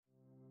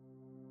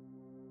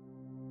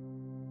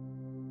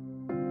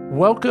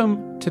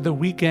Welcome to the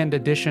weekend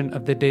edition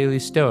of the Daily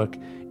Stoic.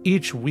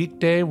 Each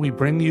weekday, we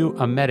bring you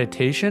a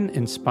meditation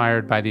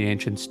inspired by the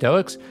ancient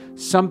Stoics,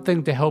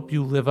 something to help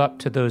you live up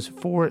to those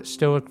 4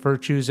 Stoic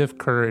virtues of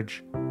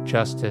courage,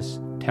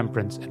 justice,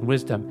 temperance, and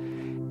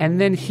wisdom.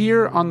 And then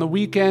here on the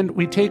weekend,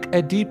 we take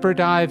a deeper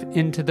dive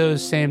into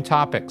those same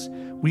topics.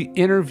 We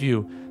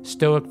interview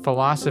Stoic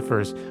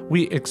philosophers.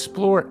 We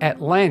explore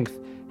at length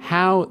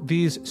how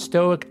these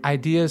Stoic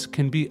ideas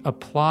can be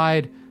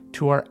applied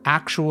to our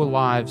actual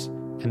lives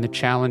and the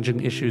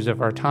challenging issues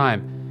of our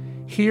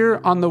time.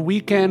 Here on the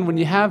weekend, when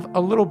you have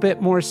a little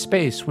bit more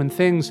space, when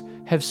things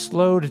have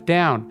slowed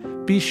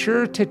down, be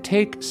sure to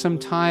take some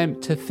time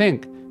to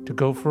think, to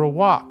go for a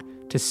walk,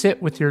 to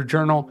sit with your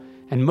journal,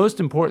 and most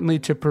importantly,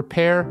 to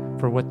prepare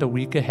for what the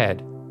week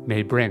ahead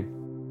may bring.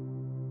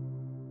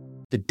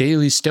 The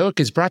Daily Stoic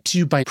is brought to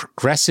you by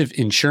Progressive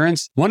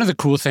Insurance. One of the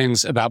cool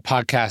things about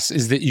podcasts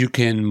is that you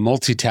can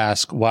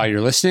multitask while you're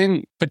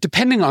listening, but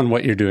depending on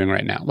what you're doing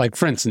right now, like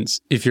for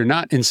instance, if you're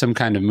not in some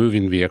kind of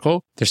moving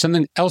vehicle, there's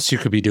something else you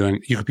could be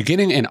doing. You could be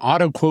getting an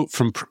auto quote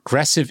from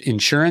Progressive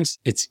Insurance.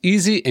 It's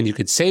easy and you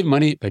could save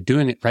money by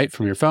doing it right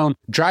from your phone.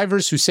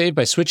 Drivers who save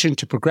by switching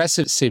to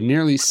Progressive save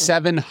nearly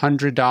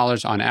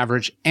 $700 on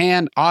average,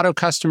 and auto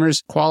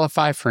customers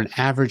qualify for an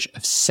average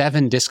of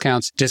 7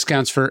 discounts.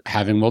 Discounts for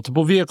having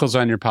multiple vehicles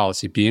on your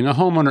policy, being a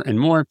homeowner, and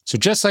more. So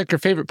just like your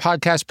favorite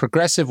podcast,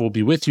 Progressive will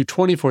be with you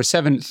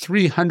 24/7,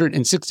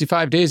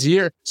 365 days a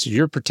year, so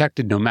you're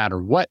protected no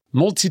matter what.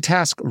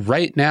 Multitask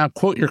right now.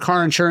 Quote your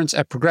car insurance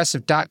at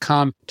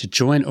Progressive.com to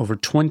join over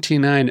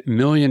 29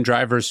 million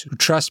drivers who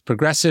trust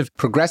Progressive.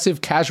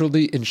 Progressive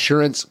Casualty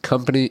Insurance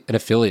Company and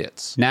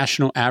Affiliates.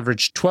 National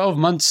average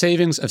 12-month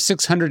savings of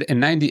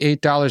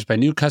 $698 by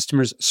new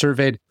customers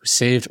surveyed who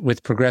saved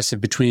with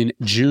Progressive between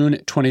June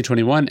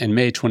 2021 and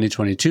May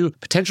 2022.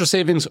 Potential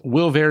savings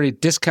will vary.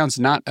 Discounts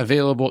not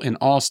available in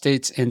all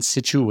states and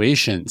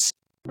situations.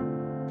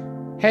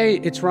 Hey,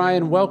 it's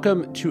Ryan.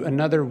 Welcome to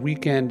another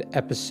weekend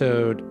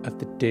episode of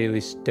the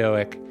Daily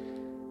Stoic.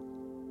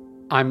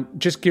 I'm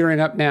just gearing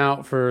up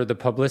now for the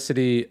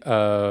publicity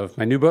of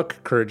my new book,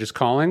 Courage is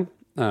Calling,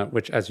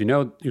 which, as you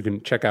know, you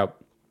can check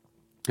out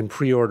and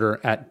pre-order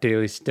at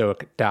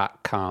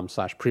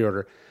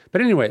dailystoic.com/pre-order.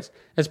 But anyways,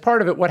 as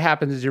part of it, what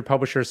happens is your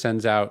publisher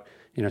sends out,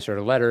 sort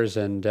of letters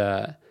and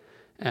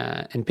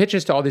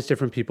pitches to all these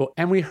different people.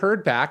 And we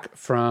heard back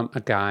from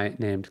a guy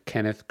named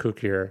Kenneth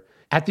Cukier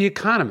at The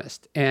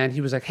Economist. And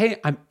he was like, hey,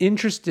 I'm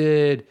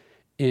interested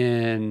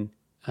in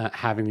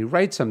having you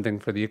write something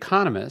for The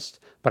Economist,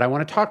 but I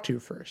want to talk to you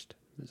first.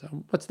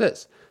 So, what's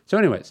this? So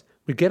anyways,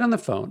 we get on the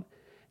phone,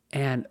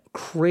 and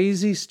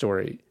crazy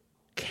story,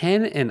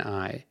 Ken and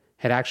I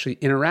had actually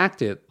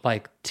interacted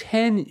like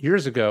 10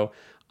 years ago.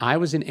 I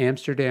was in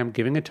Amsterdam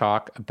giving a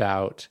talk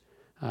about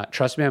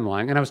Trust Me, I'm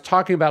Lying. And I was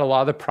talking about a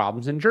lot of the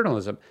problems in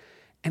journalism.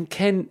 And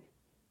Ken,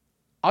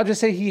 I'll just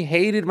say he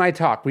hated my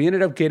talk. We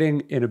ended up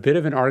getting in a bit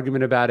of an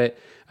argument about it.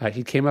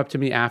 He came up to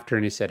me after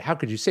and he said, how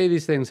could you say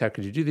these things? How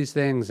could you do these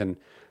things? And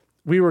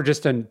we were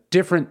just on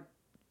different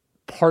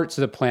parts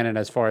of the planet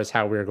as far as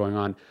how we were going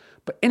on.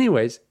 But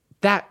anyways,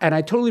 and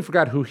I totally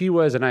forgot who he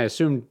was, and I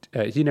assumed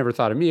he never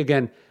thought of me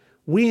again.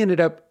 We ended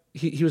up,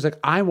 he was like,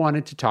 I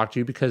wanted to talk to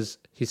you because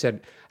he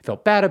said, I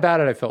felt bad about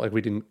it. I felt like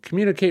we didn't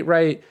communicate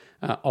right.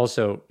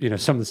 Also,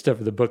 some of the stuff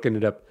in the book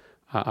ended up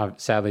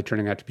sadly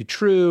turning out to be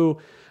true.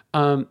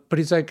 But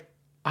he's like,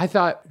 I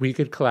thought we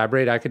could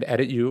collaborate. I could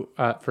edit you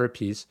for a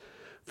piece.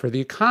 For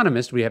The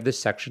Economist, we have this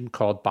section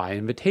called By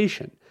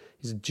Invitation.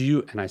 He said,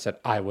 and I said,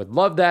 I would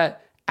love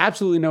that.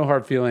 Absolutely no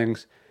hard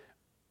feelings.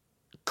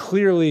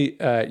 Clearly,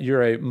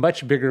 you're a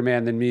much bigger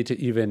man than me to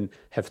even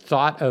have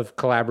thought of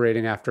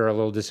collaborating after a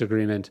little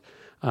disagreement.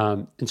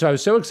 And so I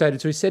was so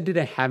excited. So he said, did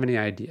I have any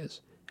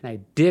ideas? And I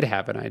did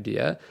have an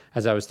idea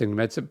as I was thinking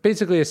about it. So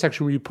basically a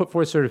section where you put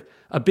forth sort of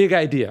a big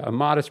idea, a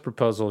modest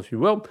proposal, if you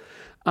will,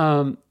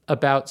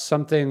 about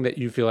something that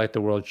you feel like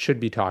the world should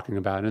be talking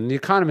about. And The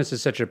Economist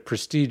is such a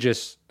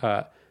prestigious,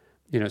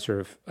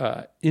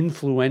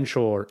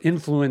 influential or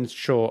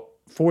influential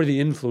for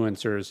the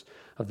influencers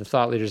of the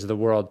thought leaders of the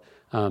world.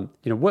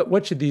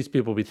 What should these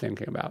people be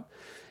thinking about?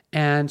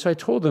 And so I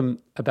told him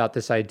about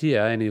this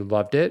idea and he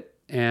loved it.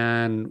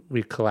 And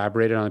we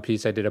collaborated on a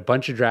piece. I did a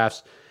bunch of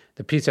drafts.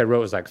 The piece I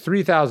wrote was like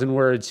 3,000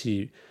 words.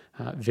 He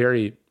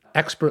very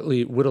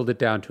expertly whittled it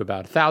down to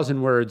about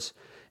 1,000 words.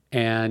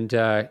 And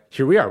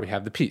here we are. We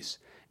have the piece.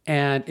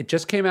 And it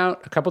just came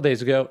out a couple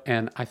days ago.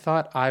 And I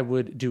thought I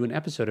would do an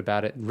episode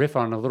about it, riff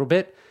on it a little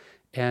bit.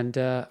 And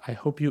I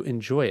hope you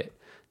enjoy it.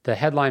 The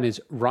headline is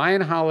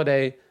Ryan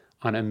Holiday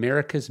on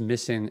America's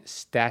Missing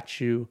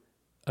Statue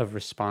of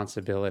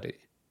Responsibility.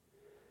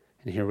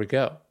 And here we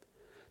go.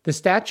 The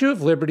Statue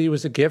of Liberty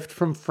was a gift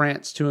from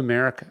France to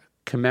America,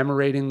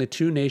 commemorating the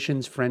two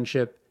nations'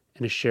 friendship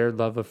and a shared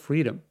love of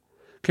freedom.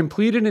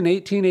 Completed in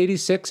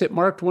 1886, it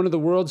marked one of the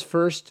world's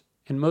first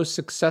and most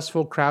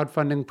successful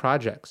crowdfunding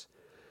projects.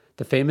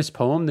 The famous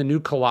poem, The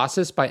New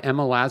Colossus by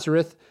Emma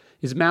Lazarus,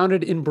 is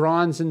mounted in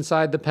bronze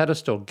inside the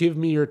pedestal. Give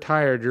me your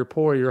tired, your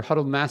poor, your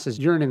huddled masses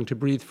yearning to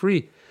breathe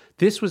free.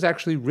 This was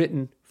actually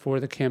written for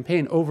the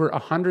campaign. Over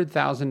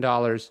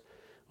 $100,000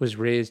 was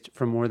raised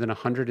from more than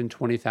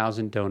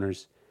 120,000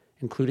 donors,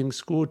 including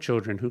school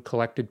children who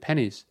collected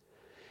pennies.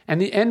 And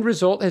the end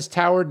result has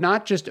towered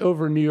not just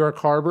over New York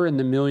Harbor and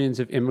the millions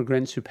of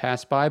immigrants who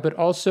pass by, but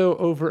also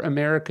over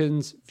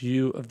Americans'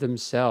 view of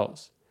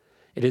themselves.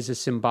 It is a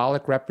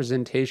symbolic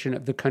representation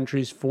of the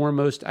country's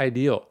foremost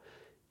ideal,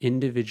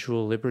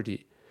 individual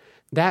liberty.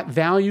 That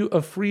value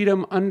of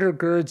freedom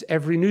undergirds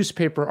every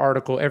newspaper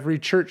article, every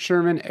church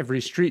sermon, every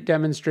street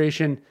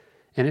demonstration,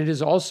 and it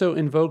is also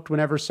invoked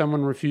whenever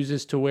someone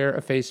refuses to wear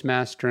a face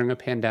mask during a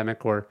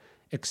pandemic or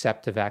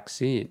accept a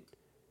vaccine.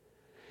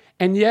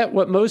 And yet,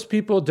 what most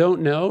people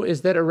don't know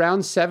is that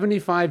around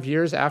 75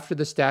 years after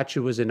the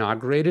statue was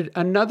inaugurated,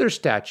 another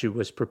statue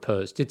was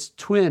proposed, its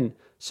twin,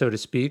 so to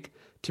speak,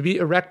 to be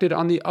erected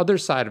on the other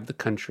side of the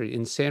country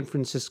in San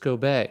Francisco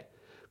Bay.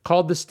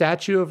 Called the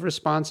Statue of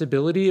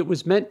Responsibility, it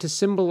was meant to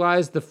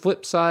symbolize the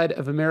flip side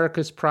of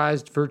America's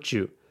prized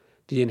virtue,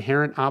 the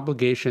inherent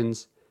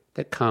obligations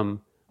that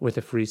come with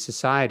a free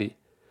society.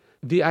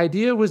 The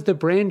idea was the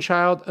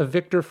brainchild of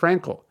Viktor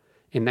Frankl.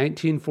 In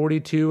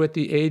 1942, at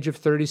the age of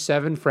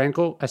 37,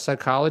 Frankl, a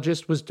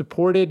psychologist, was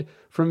deported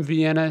from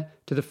Vienna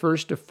to the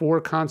first of 4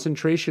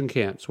 concentration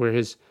camps, where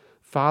his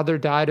father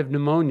died of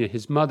pneumonia,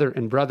 his mother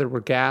and brother were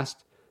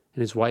gassed,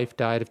 and his wife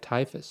died of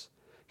typhus.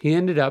 He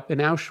ended up in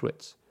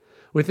Auschwitz.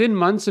 Within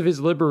months of his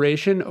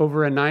liberation,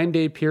 over a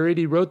 9-day period,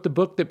 he wrote the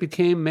book that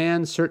became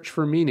Man's Search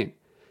for Meaning.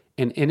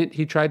 And in it,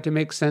 he tried to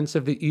make sense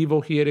of the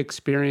evil he had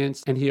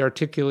experienced, and he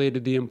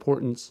articulated the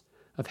importance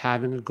of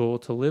having a goal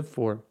to live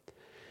for.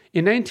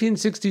 In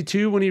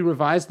 1962, when he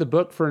revised the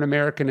book for an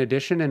American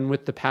edition, and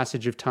with the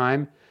passage of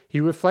time,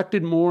 he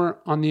reflected more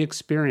on the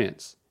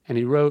experience. And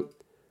he wrote,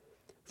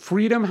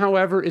 "Freedom,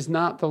 however, is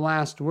not the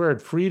last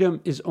word.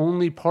 Freedom is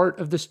only part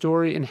of the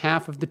story and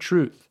half of the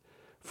truth.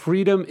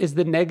 Freedom is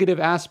the negative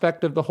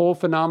aspect of the whole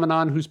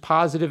phenomenon whose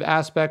positive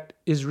aspect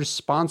is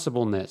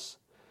responsibleness.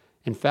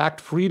 In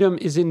fact, freedom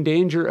is in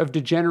danger of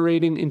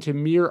degenerating into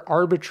mere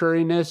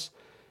arbitrariness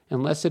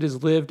unless it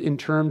is lived in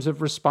terms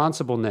of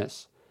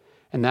responsibleness.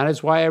 And that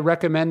is why I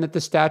recommend that the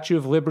Statue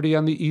of Liberty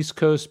on the East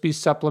Coast be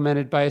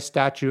supplemented by a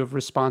Statue of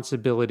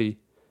Responsibility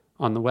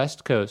on the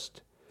West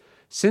Coast."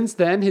 Since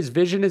then, his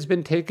vision has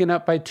been taken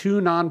up by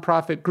 2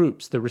 nonprofit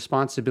groups, the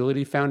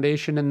Responsibility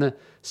Foundation and the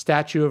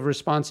Statue of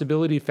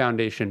Responsibility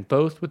Foundation,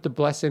 both with the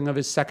blessing of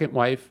his second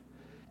wife,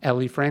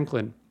 Ellie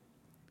Franklin.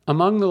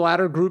 Among the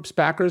latter group's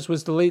backers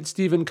was the late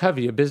Stephen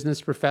Covey, a business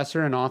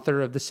professor and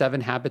author of The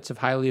 7 Habits of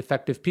Highly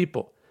Effective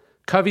People.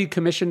 Covey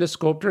commissioned a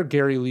sculptor,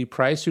 Gary Lee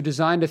Price, who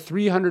designed a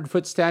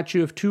 300-foot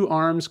statue of 2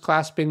 arms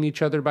clasping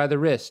each other by the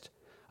wrist,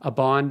 a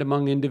bond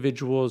among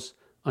individuals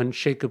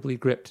unshakably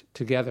gripped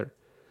together.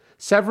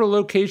 Several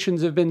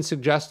locations have been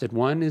suggested.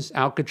 One is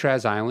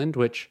Alcatraz Island,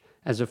 which,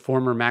 as a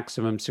former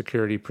maximum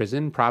security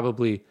prison,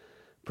 probably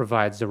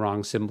provides the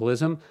wrong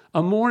symbolism.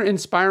 A more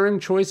inspiring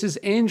choice is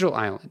Angel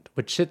Island,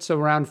 which sits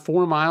around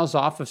 4 miles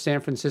off of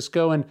San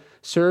Francisco and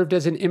served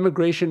as an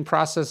immigration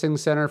processing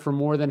center for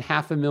more than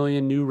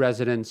 500,000 new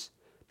residents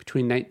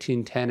between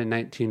 1910 and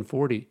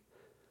 1940.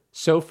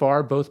 So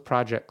far, both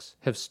projects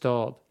have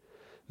stalled.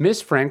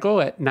 Miss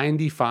Frankl, at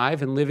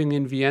 95 and living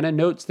in Vienna,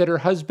 notes that her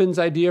husband's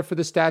idea for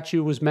the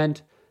statue was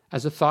meant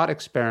as a thought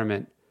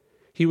experiment.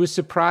 He was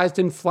surprised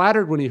and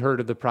flattered when he heard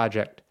of the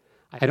project.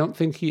 "I don't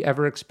think he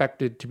ever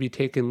expected to be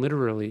taken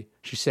literally,"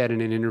 she said in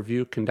an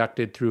interview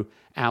conducted through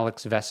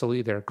Alex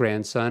Vesely, their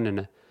grandson and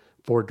a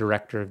board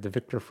director of the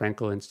Viktor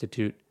Frankl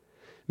Institute.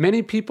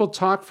 "Many people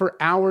talk for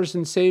hours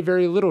and say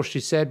very little," she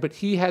said, "but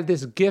he had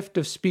this gift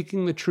of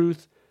speaking the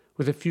truth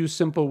with a few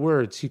simple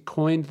words. He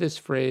coined this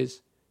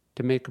phrase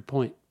to make a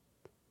point."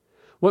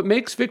 What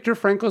makes Viktor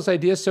Frankl's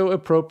idea so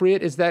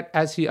appropriate is that,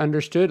 as he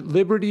understood,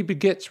 liberty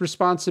begets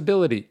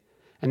responsibility,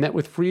 and that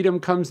with freedom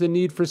comes the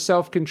need for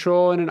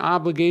self-control and an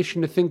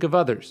obligation to think of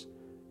others,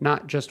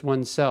 not just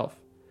oneself.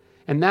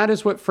 And that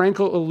is what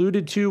Frankl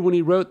alluded to when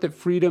he wrote that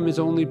freedom is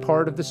only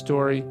part of the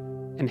story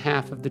and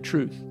half of the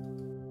truth.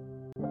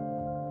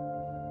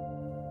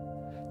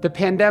 The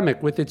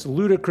pandemic, with its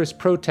ludicrous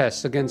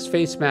protests against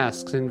face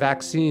masks and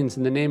vaccines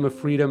in the name of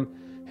freedom,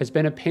 has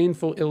been a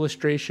painful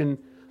illustration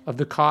of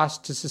the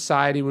cost to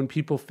society when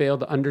people fail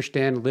to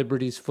understand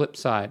liberty's flip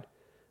side.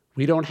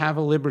 We don't have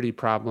a liberty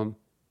problem.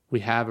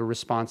 We have a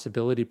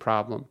responsibility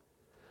problem.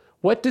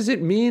 What does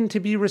it mean to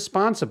be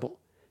responsible?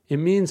 It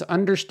means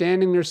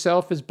understanding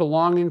yourself as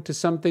belonging to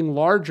something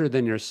larger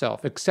than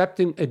yourself,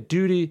 accepting a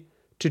duty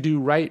to do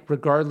right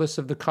regardless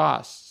of the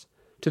costs.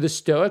 To the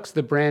Stoics,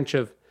 the branch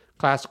of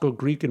classical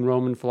Greek and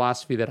Roman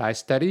philosophy that I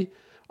study,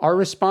 our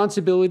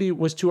responsibility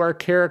was to our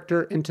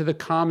character and to the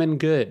common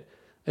good,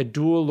 a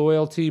dual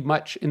loyalty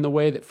much in the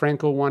way that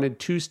Frankl wanted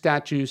 2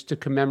 statues to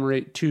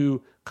commemorate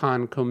 2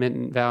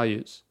 concomitant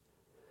values.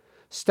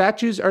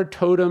 Statues are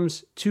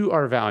totems to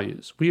our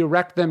values. We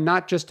erect them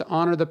not just to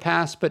honor the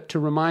past, but to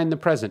remind the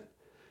present.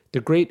 The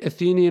great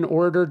Athenian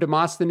orator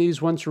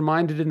Demosthenes once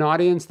reminded an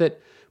audience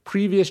that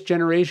Previous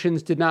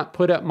generations did not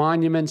put up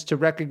monuments to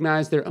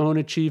recognize their own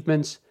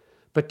achievements,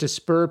 but to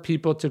spur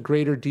people to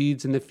greater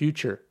deeds in the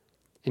future.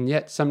 And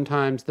yet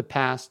sometimes the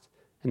past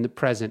and the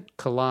present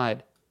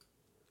collide.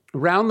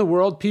 Around the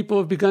world, people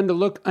have begun to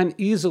look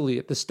uneasily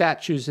at the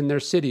statues in their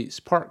cities,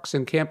 parks,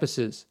 and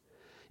campuses.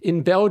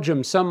 In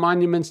Belgium, some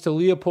monuments to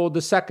Leopold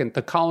II,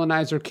 the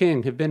colonizer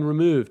king, have been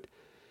removed.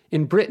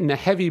 In Britain, a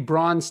heavy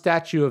bronze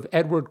statue of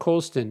Edward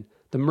Colston,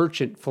 the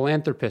merchant,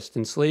 philanthropist,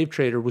 and slave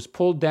trader, was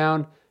pulled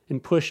down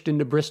and pushed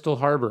into Bristol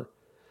Harbor.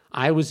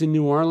 I was in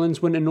New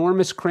Orleans when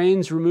enormous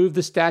cranes removed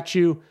the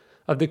statue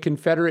of the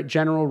Confederate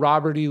General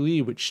Robert E.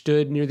 Lee, which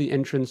stood near the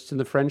entrance to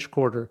the French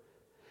Quarter.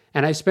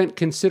 And I spent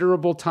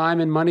considerable time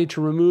and money to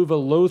remove a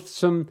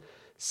loathsome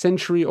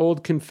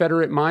century-old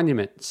Confederate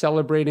monument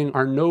celebrating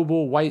our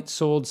noble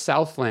white-souled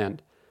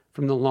Southland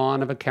from the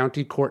lawn of a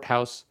county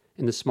courthouse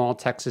in the small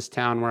Texas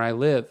town where I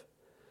live.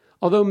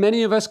 Although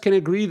many of us can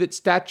agree that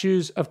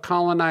statues of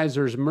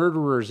colonizers,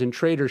 murderers, and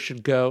traitors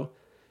should go,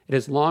 it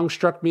has long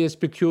struck me as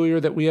peculiar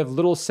that we have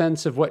little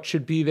sense of what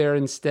should be there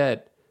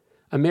instead.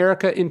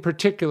 America, in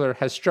particular,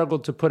 has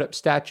struggled to put up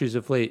statues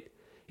of late.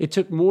 It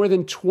took more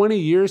than 20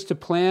 years to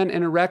plan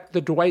and erect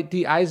the Dwight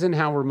D.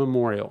 Eisenhower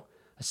Memorial,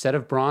 a set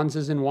of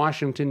bronzes in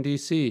Washington,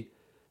 D.C.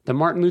 The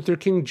Martin Luther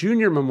King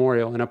Jr.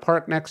 Memorial in a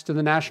park next to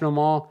the National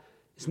Mall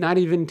is not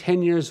even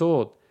 10 years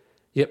old,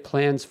 yet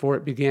plans for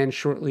it began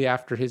shortly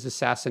after his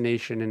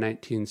assassination in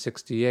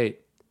 1968.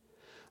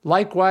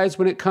 Likewise,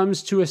 when it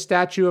comes to a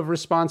statue of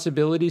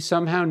responsibility,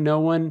 somehow no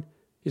one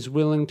is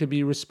willing to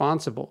be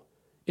responsible.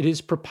 It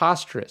is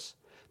preposterous.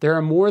 There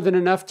are more than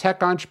enough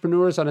tech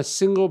entrepreneurs on a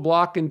single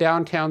block in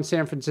downtown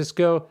San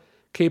Francisco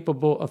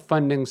capable of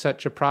funding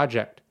such a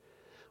project.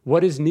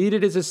 What is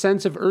needed is a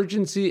sense of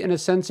urgency and a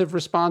sense of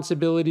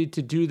responsibility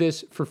to do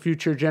this for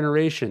future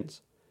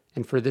generations,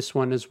 and for this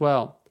one as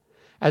well.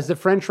 As the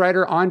French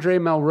writer André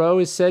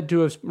Malraux is said to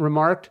have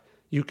remarked,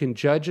 you can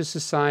judge a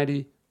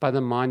society by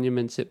the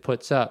monuments it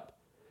puts up.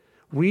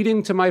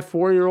 Reading to my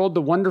 4-year-old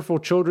the wonderful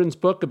children's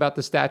book about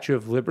the Statue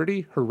of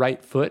Liberty, Her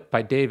Right Foot,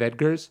 by Dave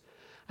Edgars,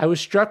 I was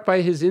struck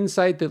by his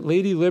insight that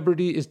Lady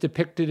Liberty is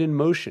depicted in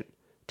motion,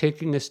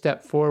 taking a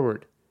step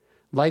forward.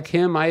 Like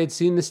him, I had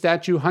seen the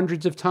statue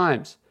hundreds of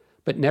times,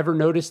 but never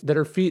noticed that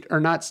her feet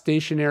are not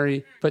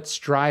stationary, but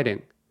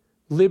striding.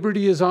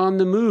 Liberty is on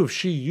the move.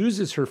 She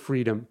uses her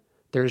freedom.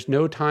 There's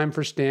no time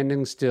for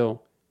standing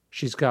still.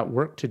 She's got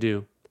work to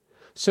do.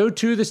 So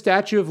too, the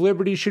Statue of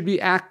Liberty should be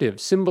active,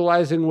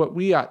 symbolizing what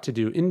we ought to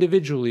do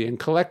individually and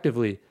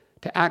collectively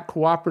to act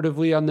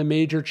cooperatively on the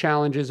major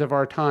challenges of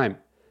our time.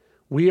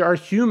 We are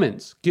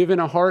humans, given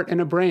a heart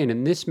and a brain,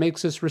 and this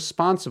makes us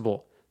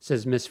responsible,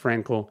 says Ms.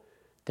 Frankel.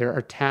 There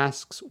are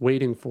tasks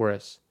waiting for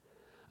us.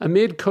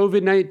 Amid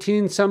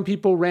COVID-19, some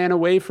people ran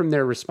away from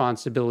their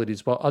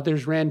responsibilities while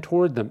others ran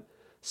toward them,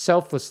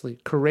 selflessly,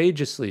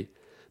 courageously.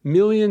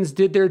 Millions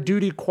did their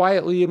duty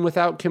quietly and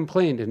without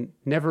complaint and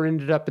never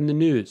ended up in the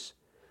news.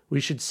 We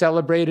should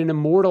celebrate and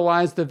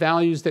immortalize the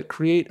values that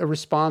create a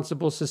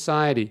responsible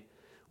society.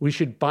 We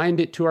should bind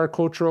it to our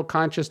cultural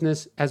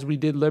consciousness as we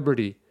did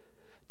liberty.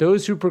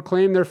 Those who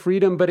proclaim their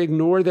freedom but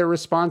ignore their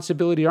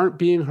responsibility aren't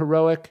being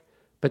heroic,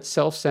 but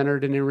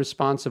self-centered and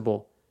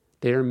irresponsible.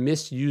 They are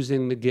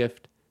misusing the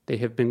gift they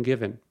have been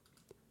given.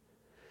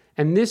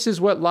 And this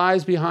is what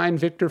lies behind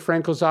Viktor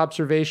Frankl's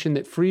observation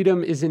that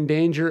freedom is in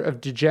danger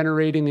of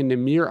degenerating into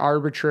mere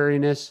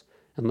arbitrariness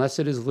unless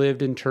it is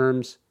lived in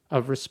terms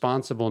of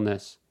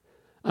responsibleness.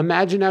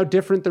 Imagine how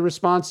different the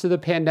response to the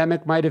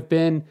pandemic might have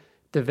been.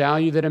 The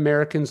value that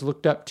Americans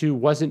looked up to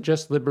wasn't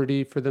just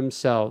liberty for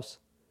themselves,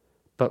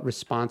 but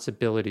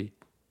responsibility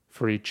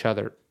for each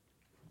other.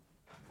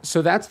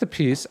 So that's the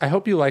piece. I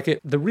hope you like it.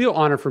 The real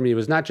honor for me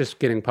was not just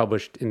getting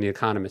published in The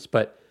Economist,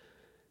 but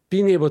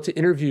being able to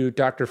interview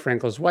Dr.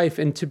 Frankel's wife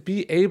and to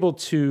be able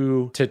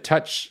to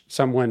touch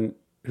someone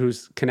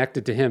who's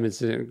connected to him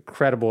is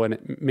incredible. And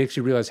it makes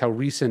you realize how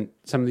recent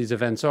some of these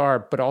events are,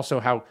 but also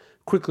how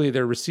quickly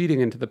they're receding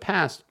into the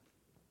past.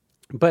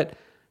 But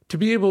to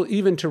be able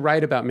even to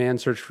write about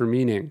Man's Search for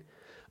Meaning,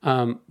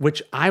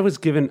 which I was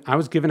given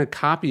a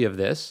copy of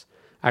this.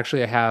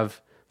 Actually, I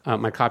have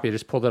my copy. I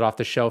just pulled it off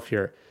the shelf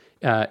here.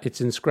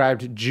 It's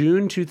inscribed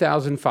June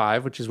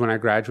 2005, which is when I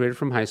graduated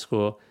from high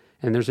school.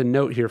 And there's a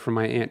note here from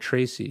my Aunt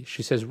Tracy.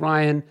 She says,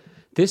 Ryan,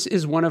 this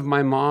is one of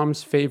my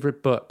mom's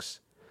favorite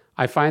books.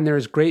 I find there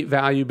is great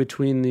value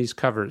between these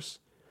covers.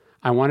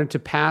 I wanted to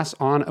pass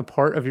on a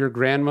part of your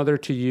grandmother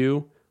to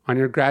you on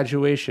your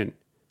graduation.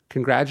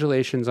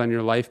 Congratulations on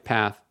your life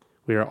path.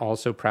 We are all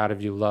so proud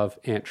of you. Love,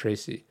 Aunt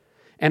Tracy.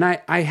 And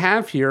I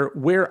have here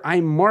where I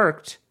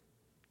marked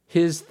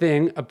his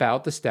thing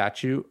about the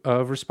Statue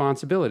of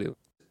Responsibility.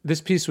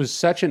 This piece was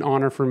such an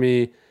honor for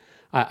me.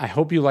 I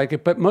hope you like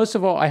it, but most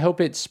of all, I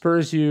hope it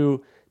spurs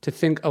you to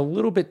think a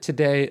little bit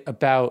today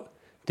about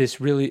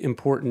this really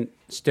important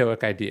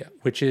Stoic idea,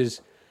 which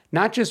is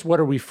not just what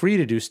are we free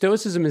to do.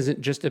 Stoicism isn't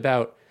just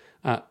about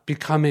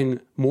becoming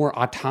more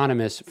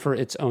autonomous for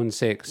its own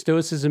sake.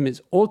 Stoicism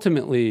is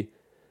ultimately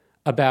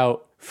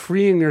about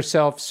freeing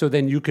yourself so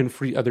then you can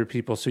free other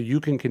people, so you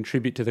can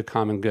contribute to the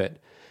common good.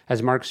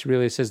 As Marcus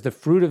Aurelius says, the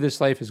fruit of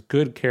this life is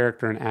good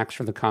character and acts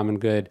for the common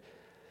good.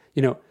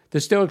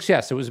 The Stoics,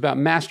 yes, it was about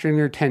mastering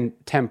your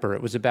temper.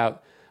 It was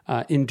about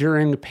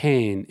enduring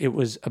pain. It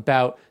was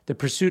about the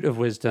pursuit of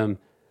wisdom.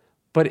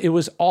 But it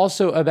was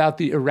also about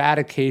the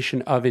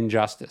eradication of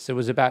injustice. It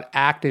was about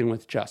acting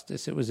with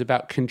justice. It was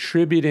about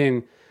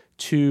contributing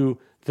to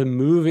the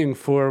moving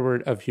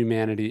forward of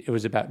humanity. It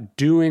was about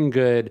doing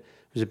good.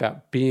 It was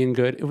about being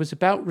good. It was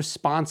about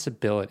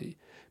responsibility,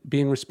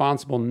 being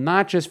responsible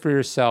not just for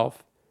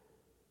yourself,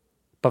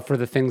 but for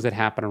the things that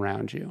happen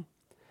around you.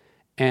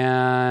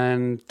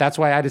 And that's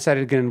why I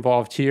decided to get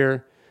involved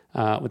here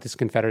with this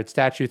Confederate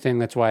statue thing.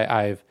 That's why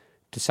I've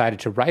decided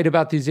to write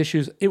about these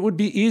issues. It would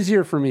be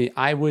easier for me.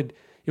 It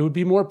would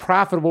be more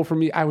profitable for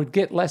me. I would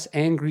get less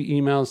angry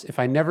emails if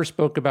I never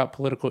spoke about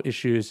political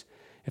issues,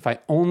 if I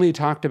only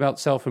talked about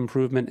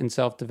self-improvement and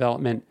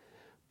self-development.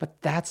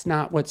 But that's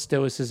not what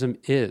Stoicism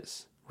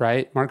is,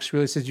 right? Marcus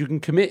Aurelius says you can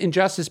commit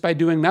injustice by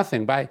doing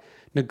nothing, by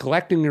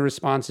neglecting your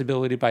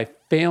responsibility, by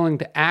failing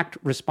to act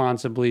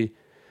responsibly.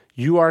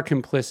 You are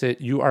complicit.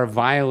 You are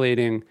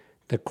violating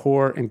the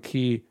core and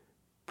key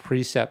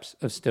precepts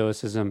of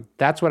Stoicism.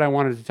 That's what I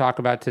wanted to talk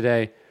about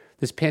today.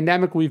 This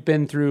pandemic we've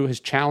been through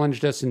has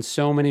challenged us in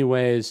so many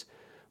ways,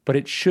 but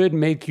it should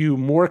make you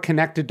more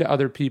connected to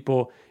other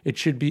people. It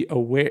should be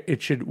aware.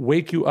 It should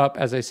wake you up,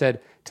 as I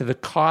said, to the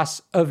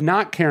costs of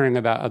not caring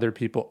about other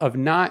people, of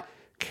not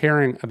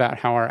caring about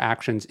how our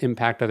actions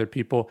impact other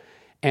people,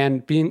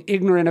 and being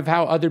ignorant of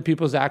how other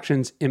people's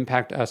actions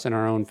impact us and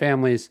our own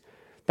families.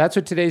 That's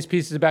what today's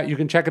piece is about. You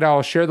can check it out.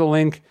 I'll share the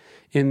link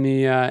in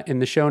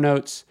the show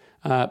notes.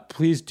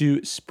 Please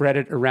do spread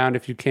it around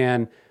if you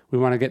can. We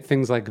want to get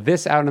things like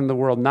this out in the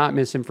world, not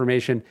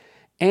misinformation.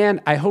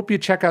 And I hope you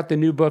check out the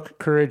new book,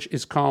 Courage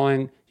is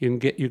Calling. You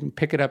can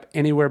pick it up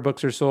anywhere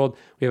books are sold.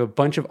 We have a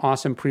bunch of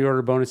awesome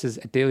pre-order bonuses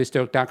at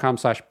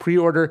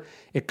dailystoic.com/pre-order.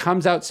 It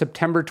comes out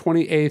September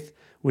 28th,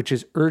 which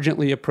is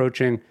urgently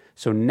approaching.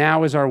 So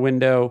now is our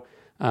window.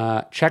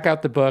 Check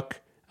out the book.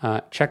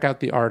 Check out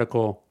the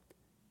article.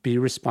 Be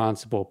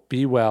responsible.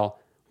 Be well.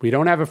 We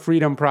don't have a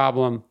freedom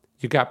problem.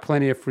 You got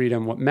plenty of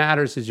freedom. What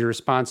matters is your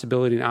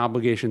responsibility and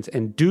obligations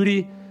and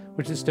duty,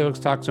 which the Stoics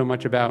talk so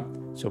much about.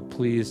 So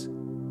please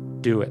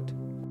do it.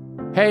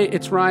 Hey,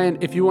 it's Ryan.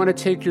 If you want to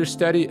take your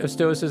study of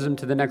Stoicism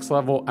to the next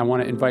level, I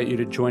want to invite you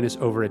to join us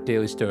over at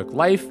Daily Stoic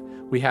Life.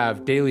 We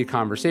have daily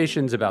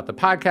conversations about the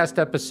podcast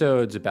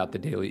episodes, about the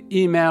daily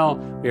email.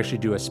 We actually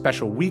do a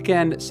special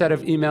weekend set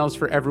of emails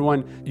for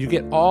everyone. You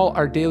get all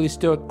our Daily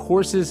Stoic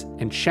courses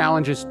and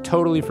challenges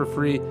totally for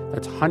free.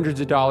 That's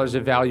hundreds of dollars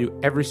of value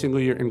every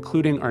single year,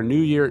 including our New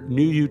Year,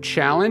 New You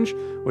Challenge,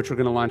 which we're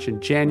going to launch in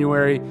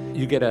January.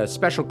 You get a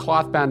special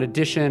cloth-bound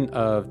edition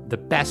of the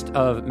best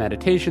of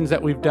meditations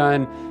that we've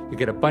done. You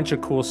get a bunch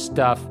of cool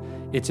stuff.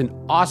 It's an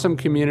awesome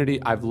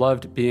community. I've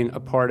loved being a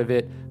part of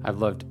it. I've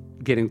loved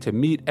getting to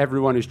meet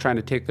everyone who's trying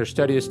to take their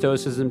study of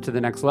Stoicism to the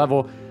next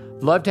level.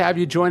 Love to have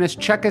you join us.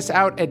 Check us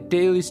out at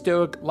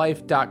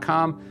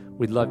dailystoiclife.com.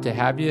 We'd love to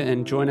have you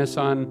and join us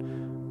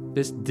on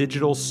this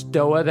digital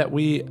stoa that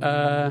we've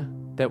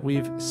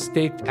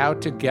staked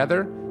out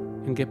together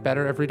and get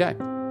better every day.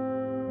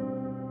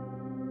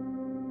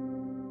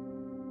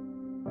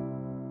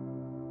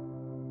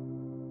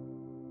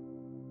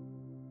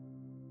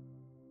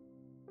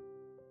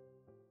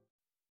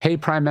 Hey,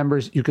 Prime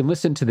members, you can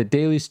listen to the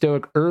Daily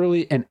Stoic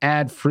early and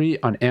ad-free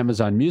on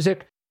Amazon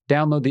Music.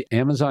 Download the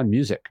Amazon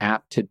Music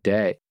app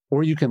today.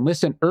 Or you can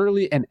listen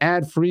early and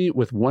ad-free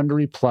with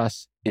Wondery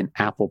Plus in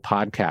Apple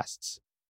Podcasts.